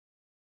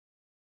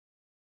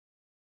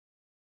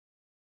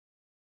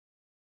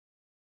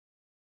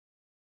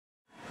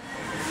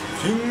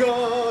金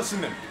河新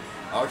年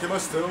明けま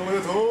しておめで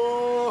と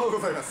うご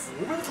ざいます。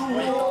おめでと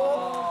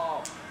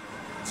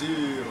う。ジ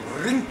ー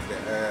リンクで、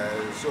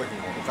商品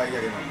をお買い上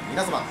げの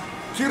皆様、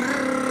キル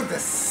ルで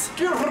す。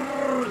キルル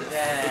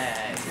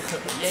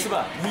つ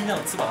ば、みんな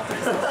のつばが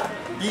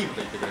ビーム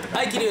と言ってくれる。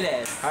はい、キリュウ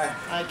です。は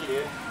い、キリ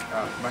ュウ。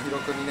まひろ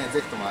くんにね、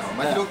ぜひとも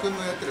まひろくん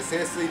のやってる清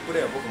水プ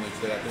レイを僕も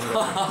一度やってみようと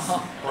思います。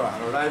ほ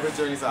ら、ライブ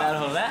中にさ、なる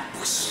ほどね。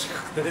プシュ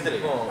って出て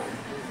るよ。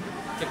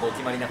結構お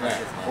決まりな感じ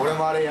ですね。俺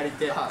もあれやり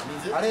て。あ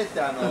れっ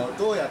て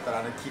どうやった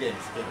ら綺麗に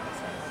拭けるんで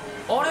すかね。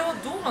あれは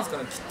どうなんです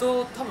かね。きっ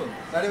と多分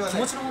あれはね、気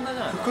持ちの問題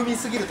じゃないかな。含み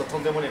すぎるとと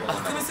んでもねえこと。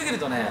含みすぎる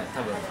とね、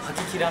多分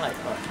吐き切らない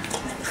か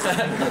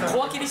ら。小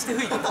分けにして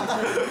吹いてる。な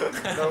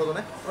るほど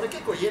ね。俺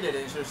結構家で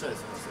練習したり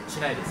するんですよ。し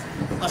ないです。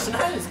あ、し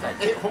ないですか。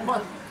本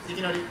番い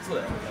きなり。そう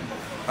だよ。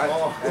はい。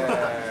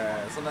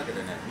そんなわけ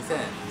でね、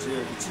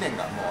2011年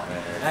がも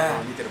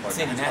う見てる頃に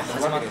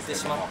始まって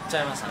しまっち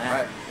ゃいましたね。は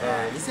い。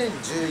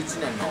2011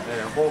年の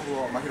抱負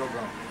をまひろく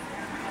ん。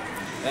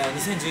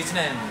2011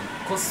年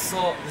こ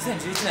そ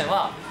2011年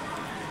は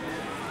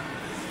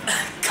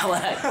買わ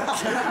ない。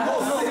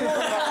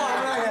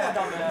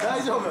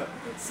大丈夫。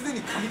すで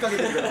に噛みかけ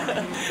てる。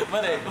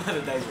まだ大丈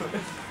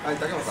夫。はい、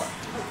竹本さん。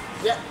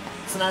いや、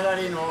つなが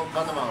りの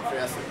バンドマンを増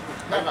やす。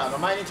なんか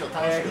毎日を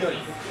楽しむように。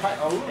はい。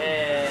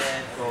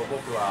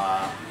僕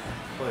は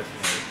そうですね。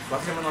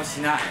忘れ物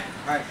しない。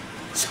はい。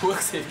小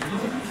学生。い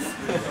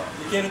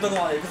けるとこ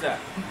まで行くぜ。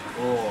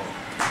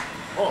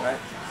おお。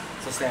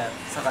そして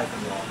酒井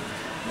君の。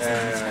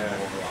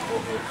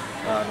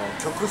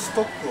曲ス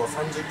トックを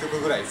30曲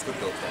ぐらい作っ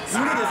ておきたいです。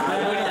無理ですね。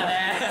無理だ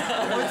ね。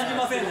思いつき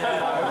ませんね。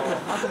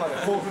あくまで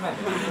抱負なん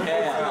で。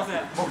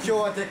目標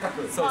はでっか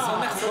く。そう、そん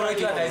な心意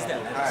気は大事だ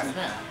よね。は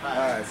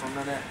い、そん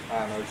なね、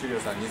桐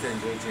生さん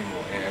2011年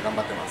も頑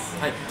張ってます。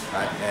はい、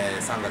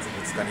3月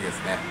2日にで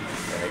すね、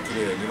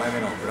桐生2枚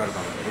目のフラル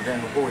バム「エルデ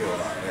ン法要」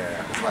が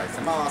発売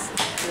されます。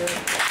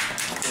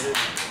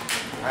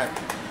はい。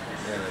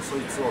そ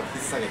いつを引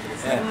っ提げてで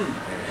すね、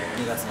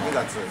2月24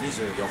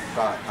日、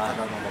高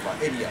野馬場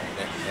エリアを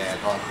ね、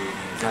皮切り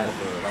に全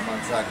国ワンマ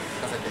ンツアーに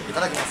行かせていた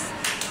だきます。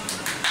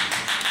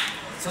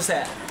そし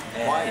て、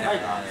千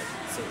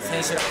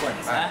秋楽公演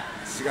ですね。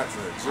4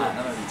月17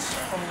日、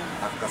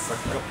赤坂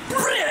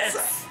ブレ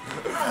ス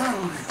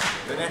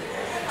でね、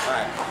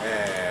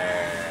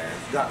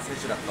が千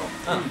秋楽と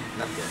な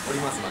っており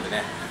ますので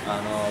ね、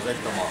ぜひ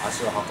とも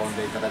足を運ん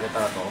でいただけた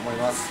らと思い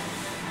ます。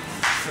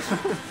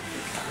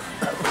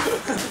ち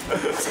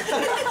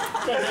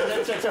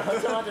ょっ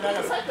と待って、な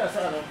んかさっきから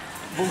さ、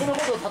僕の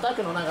ことを叩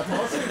くのなんか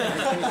楽しいみたい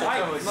な。は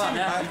い、まあ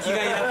ね、生き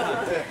がいだ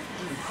って。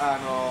ま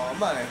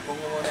あね、今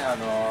後もね、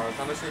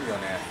楽しみ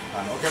をね、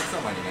お客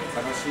様にね、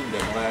楽しん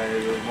でもらえ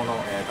るもの、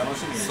楽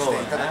しみにしてい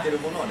ただける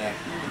ものをね、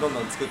どん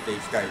どん作って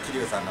いきたい桐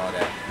生さんなの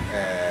で、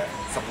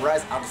サプライ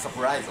ズ&サ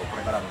プライズをこ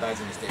れからも大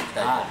事にしていき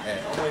たい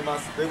と思いま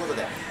す。ということ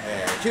で、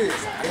桐生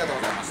さんありがとう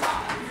ございました。